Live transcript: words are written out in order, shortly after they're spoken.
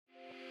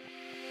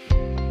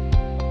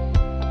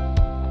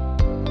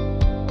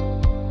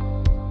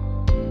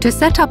To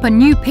set up a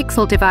new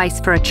Pixel device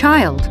for a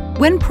child,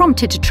 when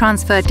prompted to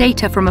transfer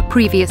data from a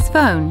previous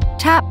phone,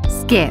 tap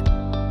Skip.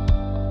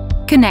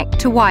 Connect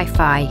to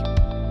Wi-Fi.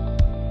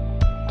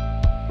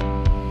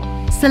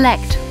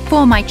 Select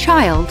For My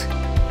Child,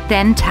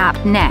 then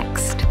tap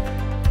Next.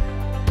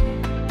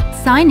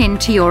 Sign in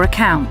to your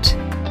account.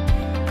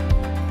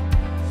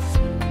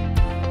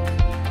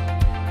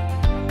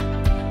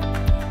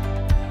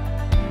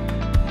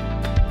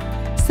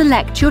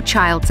 Select your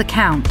child's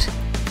account,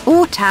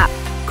 or tap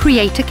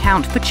Create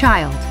Account for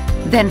Child,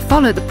 then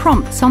follow the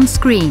prompts on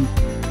screen.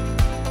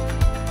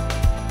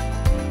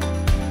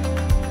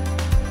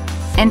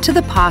 Enter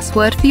the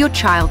password for your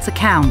child's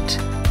account.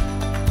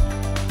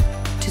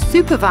 To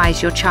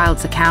supervise your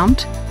child's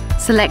account,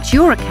 select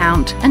your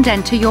account and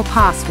enter your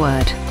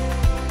password.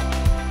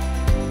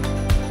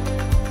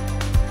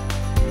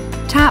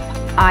 Tap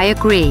I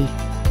agree.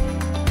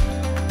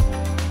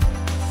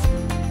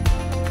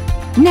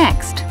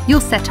 Next,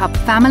 you'll set up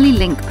Family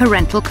Link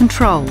parental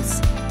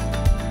controls.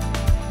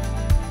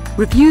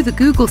 Review the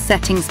Google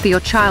settings for your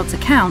child's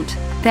account,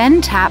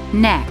 then tap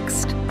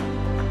Next.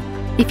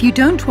 If you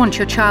don't want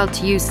your child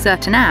to use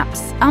certain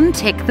apps,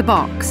 untick the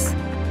box.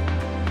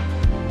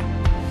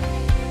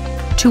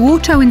 To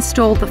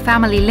auto-install the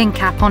Family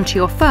Link app onto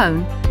your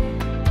phone,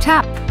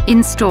 tap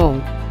Install.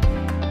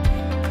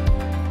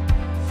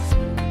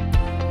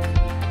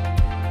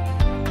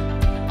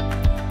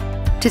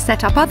 To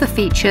set up other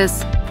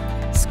features,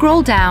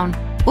 scroll down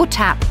or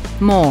tap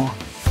More.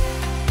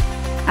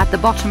 At the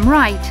bottom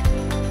right,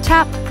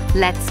 tap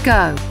Let's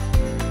Go.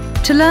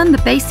 To learn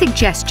the basic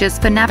gestures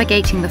for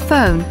navigating the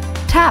phone,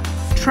 tap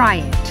Try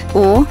It.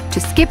 Or, to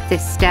skip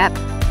this step,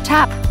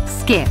 tap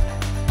Skip.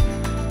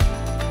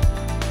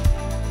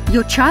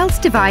 Your child's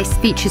device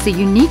features a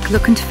unique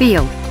look and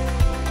feel,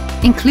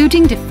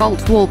 including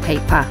default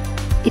wallpaper.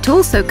 It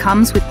also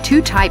comes with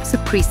 2 types of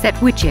preset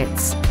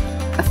widgets,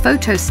 a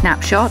photo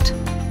snapshot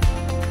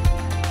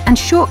and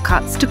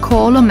shortcuts to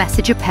call or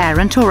message a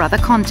parent or other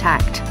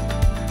contact.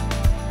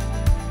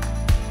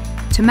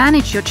 To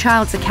manage your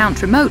child's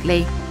account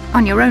remotely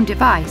on your own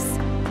device,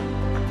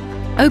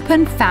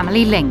 open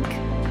Family Link.